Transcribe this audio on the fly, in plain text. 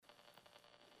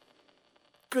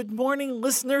Good morning,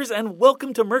 listeners, and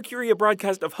welcome to Mercury, a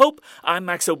broadcast of hope. I'm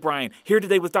Max O'Brien, here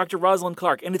today with Dr. Rosalind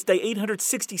Clark, and it's day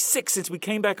 866 since we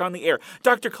came back on the air.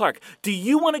 Dr. Clark, do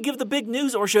you want to give the big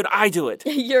news, or should I do it?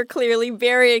 You're clearly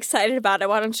very excited about it.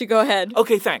 Why don't you go ahead?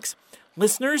 Okay, thanks.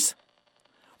 Listeners,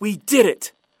 we did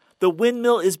it. The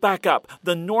windmill is back up.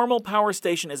 The normal power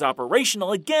station is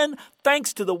operational again.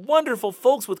 Thanks to the wonderful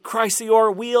folks with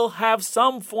Chrysaor, we'll have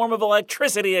some form of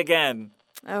electricity again.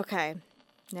 Okay.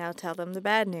 Now tell them the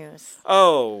bad news.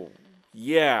 Oh,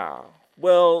 yeah.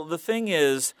 Well, the thing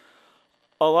is,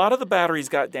 a lot of the batteries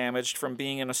got damaged from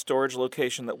being in a storage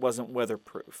location that wasn't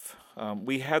weatherproof.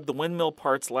 We had the windmill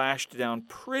parts lashed down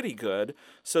pretty good,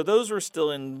 so those were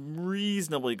still in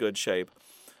reasonably good shape.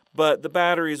 But the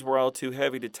batteries were all too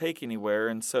heavy to take anywhere,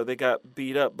 and so they got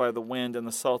beat up by the wind and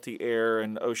the salty air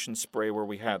and ocean spray where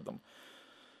we had them.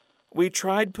 We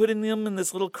tried putting them in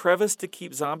this little crevice to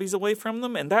keep zombies away from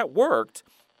them, and that worked.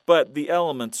 But the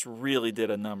elements really did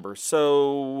a number.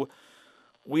 So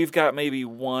we've got maybe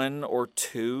one or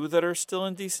two that are still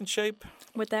in decent shape.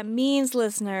 What that means,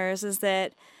 listeners, is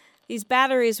that these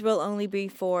batteries will only be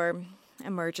for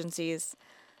emergencies.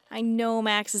 I know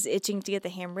Max is itching to get the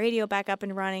ham radio back up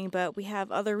and running, but we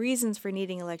have other reasons for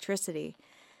needing electricity.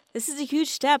 This is a huge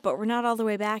step, but we're not all the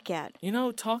way back yet. You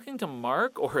know, talking to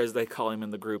Mark, or as they call him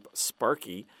in the group,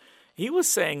 Sparky, he was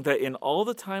saying that in all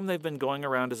the time they've been going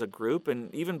around as a group,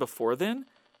 and even before then,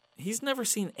 he's never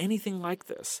seen anything like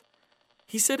this.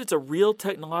 He said it's a real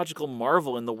technological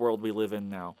marvel in the world we live in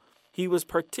now. He was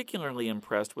particularly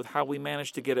impressed with how we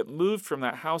managed to get it moved from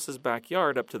that house's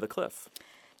backyard up to the cliff.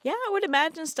 Yeah, I would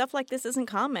imagine stuff like this isn't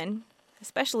common,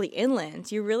 especially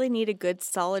inland. You really need a good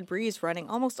solid breeze running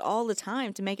almost all the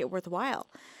time to make it worthwhile.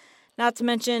 Not to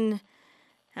mention,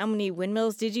 how many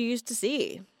windmills did you used to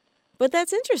see? But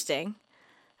that's interesting.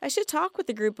 I should talk with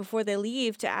the group before they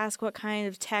leave to ask what kind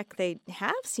of tech they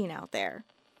have seen out there.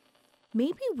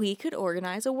 Maybe we could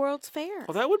organize a World's Fair.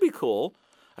 Well, that would be cool.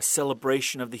 A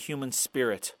celebration of the human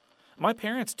spirit. My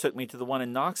parents took me to the one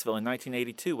in Knoxville in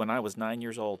 1982 when I was 9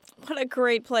 years old. What a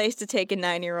great place to take a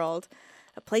 9-year-old.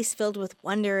 A place filled with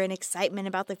wonder and excitement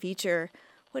about the future.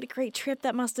 What a great trip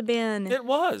that must have been. It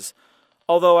was.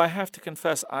 Although I have to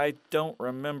confess, I don't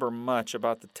remember much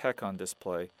about the tech on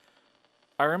display.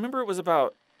 I remember it was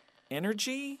about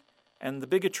energy, and the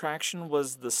big attraction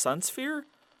was the sun sphere.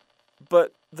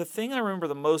 But the thing I remember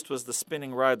the most was the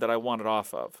spinning ride that I wanted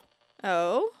off of.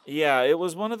 Oh? Yeah, it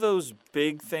was one of those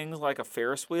big things like a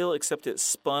Ferris wheel, except it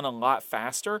spun a lot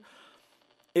faster.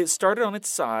 It started on its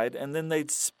side, and then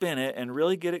they'd spin it and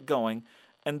really get it going,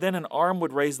 and then an arm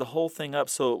would raise the whole thing up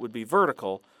so it would be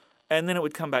vertical, and then it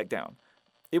would come back down.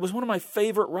 It was one of my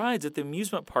favorite rides at the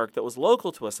amusement park that was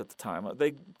local to us at the time.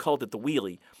 They called it the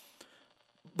Wheelie.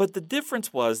 But the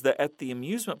difference was that at the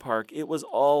amusement park, it was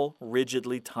all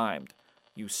rigidly timed.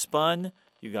 You spun,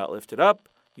 you got lifted up,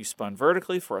 you spun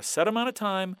vertically for a set amount of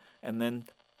time, and then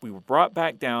we were brought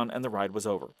back down and the ride was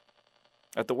over.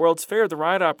 At the World's Fair, the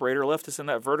ride operator left us in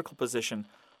that vertical position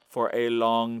for a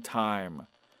long time.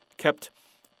 Kept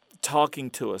talking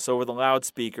to us over the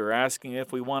loudspeaker, asking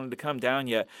if we wanted to come down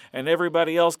yet, and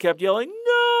everybody else kept yelling,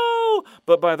 "No!"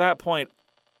 But by that point,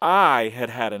 I had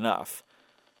had enough.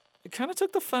 It kind of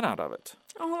took the fun out of it.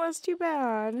 Oh, that's too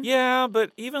bad. Yeah,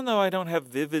 but even though I don't have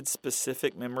vivid,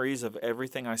 specific memories of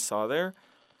everything I saw there,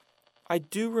 I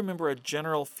do remember a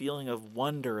general feeling of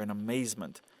wonder and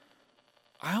amazement.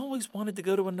 I always wanted to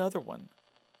go to another one,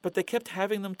 but they kept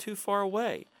having them too far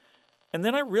away. And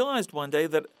then I realized one day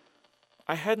that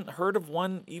I hadn't heard of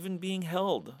one even being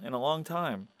held in a long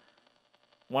time.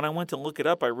 When I went to look it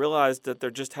up, I realized that there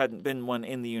just hadn't been one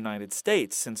in the United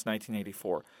States since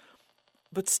 1984.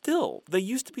 But still, they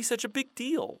used to be such a big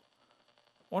deal.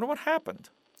 Wonder what happened.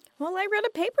 Well, I read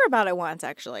a paper about it once,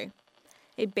 actually.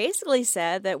 It basically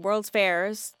said that World's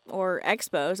Fairs, or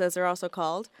expos as they're also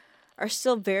called, are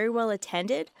still very well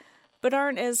attended, but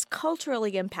aren't as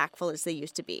culturally impactful as they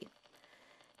used to be.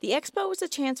 The expo is a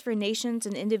chance for nations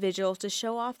and individuals to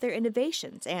show off their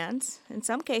innovations and, in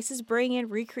some cases, bring in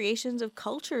recreations of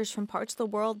cultures from parts of the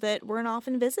world that weren't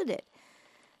often visited.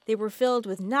 They were filled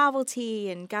with novelty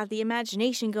and got the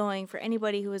imagination going for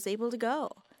anybody who was able to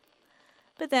go.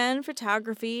 But then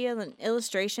photography and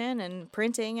illustration and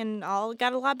printing and all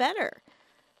got a lot better.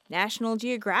 National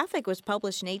Geographic was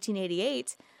published in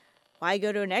 1888. Why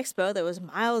go to an expo that was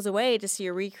miles away to see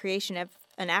a recreation of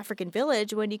an African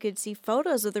village when you could see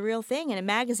photos of the real thing in a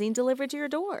magazine delivered to your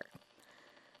door?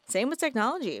 Same with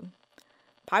technology.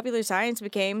 Popular science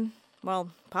became,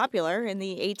 popular in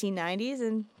the 1890s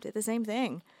and did the same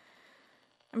thing.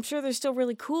 I'm sure they're still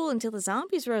really cool until the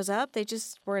zombies rose up. They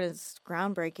just weren't as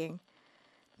groundbreaking.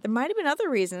 There might have been other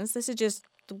reasons. This is just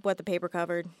what the paper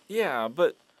covered. Yeah,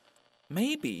 but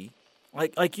maybe,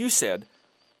 like you said,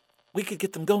 we could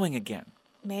get them going again.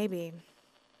 Maybe.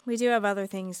 We do have other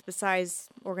things besides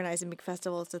organizing big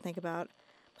festivals to think about,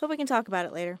 but we can talk about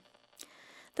it later.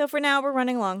 Though for now, we're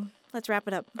running long. Let's wrap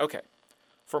it up. Okay.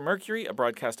 For Mercury, a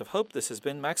broadcast of hope, this has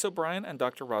been Max O'Brien and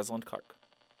Dr. Rosalind Clark.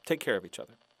 Take care of each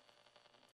other.